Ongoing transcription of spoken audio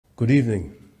Good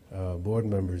evening, board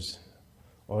members,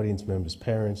 audience members,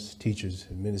 parents, teachers,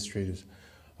 administrators.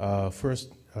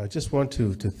 First, I just want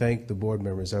to thank the board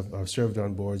members. I've served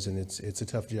on boards, and it's a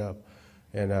tough job.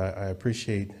 And I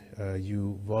appreciate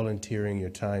you volunteering your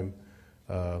time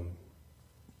and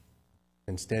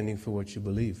standing for what you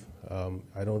believe.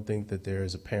 I don't think that there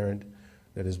is a parent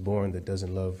that is born that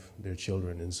doesn't love their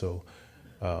children. And so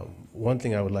one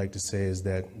thing I would like to say is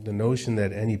that the notion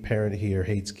that any parent here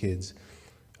hates kids,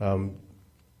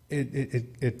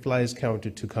 it flies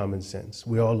counter to common sense.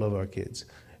 We all love our kids.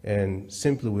 And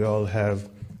simply, we all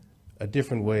have a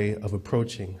different way of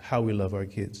approaching how we love our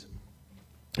kids.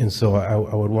 And so I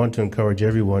would want to encourage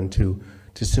everyone to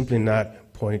simply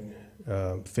not point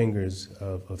fingers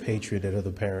of hatred at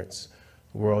other parents.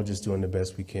 We're all just doing the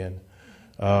best we can.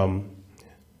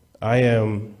 I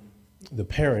am the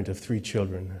parent of 3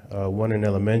 children, one in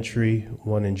elementary,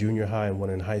 one in junior high, and one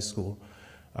in high school.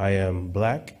 I am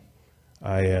Black,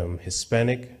 I am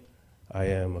Hispanic, I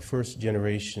am a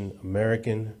first-generation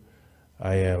American,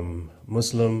 I am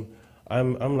Muslim.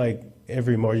 I'm like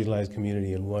every marginalized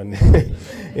community in one,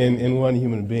 in one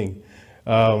human being.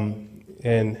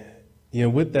 And you know,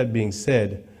 with that being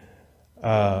said,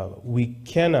 we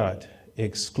cannot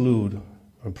exclude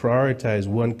or prioritize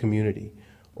one community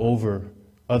over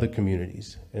other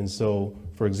communities. And so,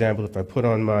 for example, if I put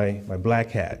on my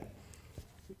black hat,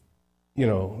 you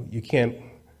know, you can't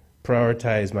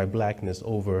prioritize my blackness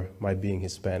over my being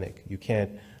Hispanic. You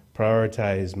can't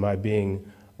prioritize my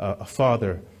being a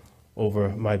father over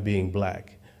my being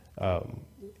Black.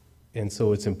 And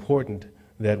so it's important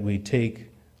that we take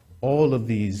all of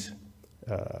these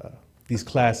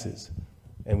classes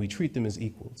and we treat them as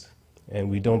equals. And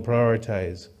we don't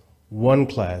prioritize one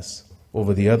class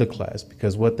over the other class,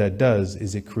 because what that does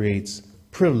is it creates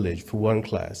privilege for one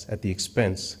class at the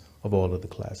expense of all of the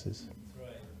classes.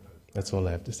 That's all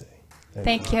I have to say.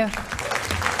 Thank you.